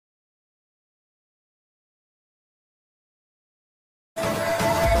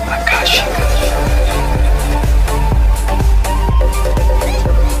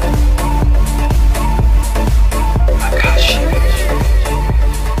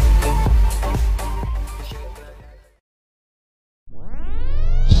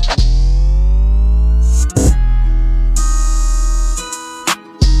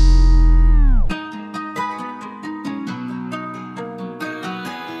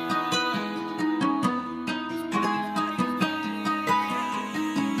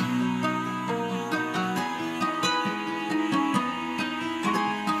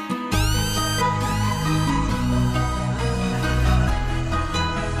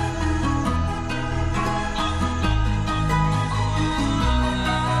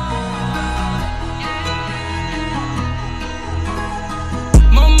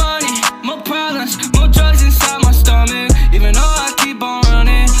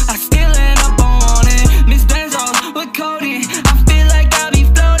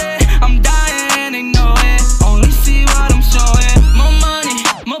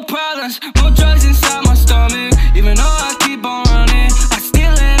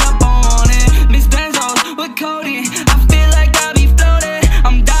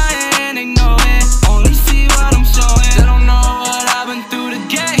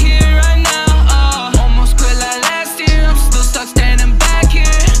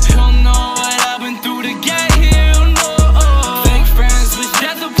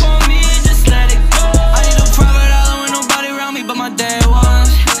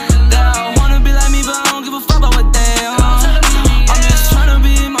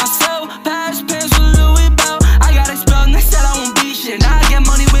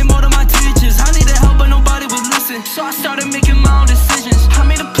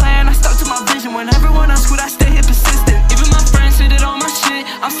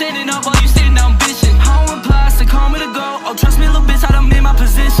standing up while you sitting down bitching. I don't reply, so call me to go. Oh, trust me, little bitch, I done made my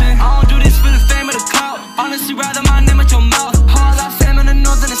position. I don't do this for the fame or the clout. Honestly, rather my name at your mouth. All our fam in the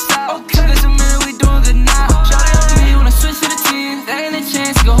north and the south. Okay, there's a minute, we doing good now. Shout out to me when I switch to the team. There ain't a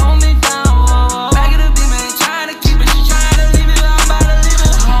chance, go hold me down. Whoa, whoa. Back of the beam, man, trying to keep it. She trying to leave it, I'm about to leave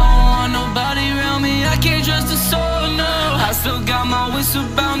it. I don't want nobody around me, I can't trust a soul, no. I still got my whistle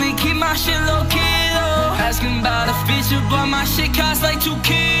about me, keep my shit low key, though. Asking about a feature, but my shit costs like 2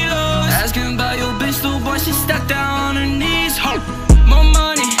 kilos. Asking about your bitch, little boy, she stuck down on her knees. More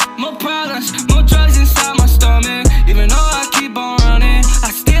money, more problems, more drugs inside my stomach. Even though I keep on running,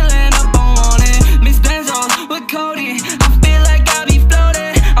 I still end up on wanted. Miss Benzo's with Cody, I feel like I be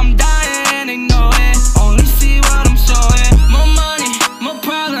floating. I'm dying and they know it, only see what I'm showing. More money, more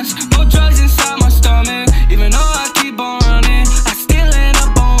problems, more drugs inside my stomach. Even though I keep on running, I still end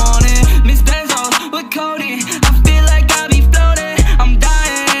up on wanted. Miss Benzo's with Cody, I feel like I be floating. I'm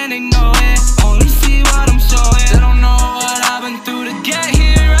dying and they know it, only see what I'm showing. They don't know what I've been through to get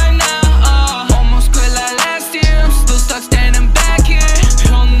here right now. Almost quit like last year, I'm still stuck standing back here. You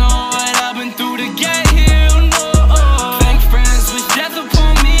don't know what I've been through to get here, oh no. Fake friends wish death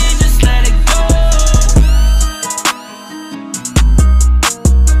upon me, just let it go.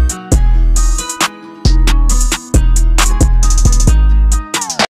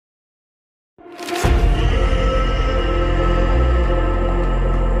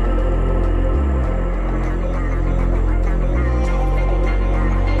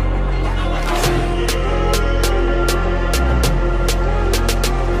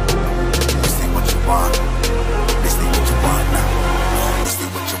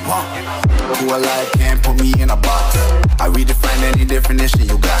 Who alive can't put me in a box. I redefine any definition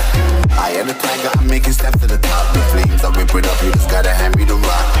you got. I am the tiger, I'm making steps to the top. The flames, I whip it up, you just gotta hand me the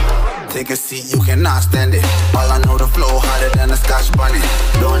rock. Take a seat, you cannot stand it. All I know, the flow harder than a Scotch bonnet.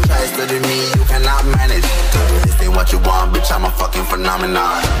 Don't try study me, you cannot manage. This ain't what you want, bitch, I'm a fucking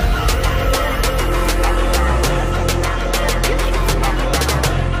phenomenon.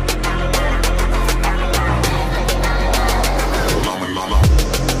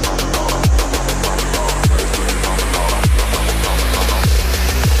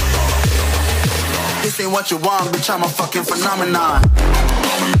 This ain't what you want, bitch, I'm a fucking phenomenon.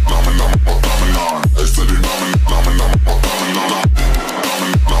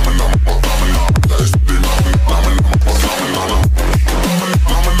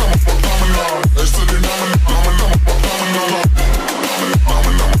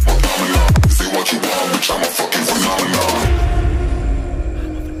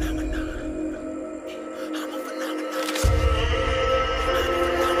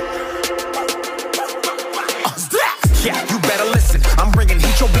 Yeah, you better listen. I'm bringing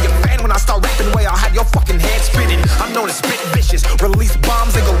heat, you'll be a fan when I start rapping. Way I'll have your fucking head spinning. I'm known as spit vicious, release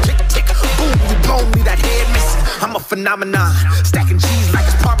bombs and go tick tick. Boom, you blown me that head missing. I'm a phenomenon, stacking cheese like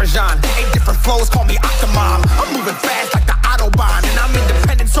it's Parmesan. 8 different flows, call me Octa-core. I'm moving fast like the Autobahn, and I'm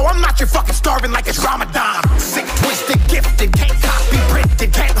independent, so I'm not your fucking starving like it's Ramadan. Sick, twisted, gifted, can't copy,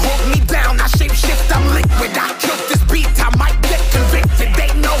 printed, can't hold me down. I shape shift, I'm liquid. I killed this beat, I might get convicted.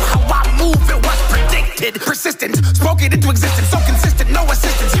 They know how I move, it was predicted. Persistent, spoke it into existence, so consistent, no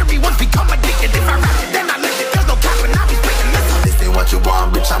assistance. Hear me once, become addicted. If I rap it, then I live it. There's no cap when I be speaking. Listen, This ain't what you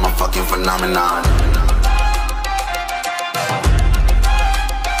want, bitch, I'm a fucking phenomenon.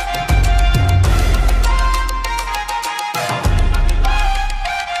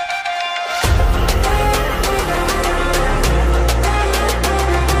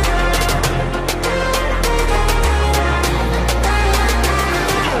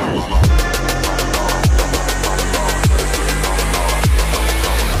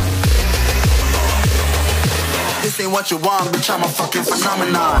 This ain't what you want, bitch, I'm a fucking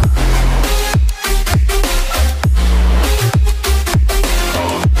phenomenon.